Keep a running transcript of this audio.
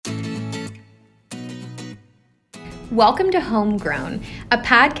Welcome to Homegrown, a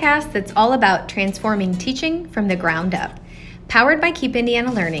podcast that's all about transforming teaching from the ground up. Powered by Keep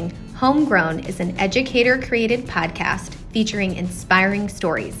Indiana Learning, Homegrown is an educator-created podcast featuring inspiring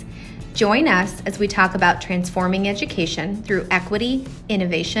stories. Join us as we talk about transforming education through equity,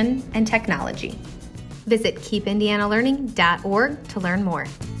 innovation, and technology. Visit keepindianalearning.org to learn more.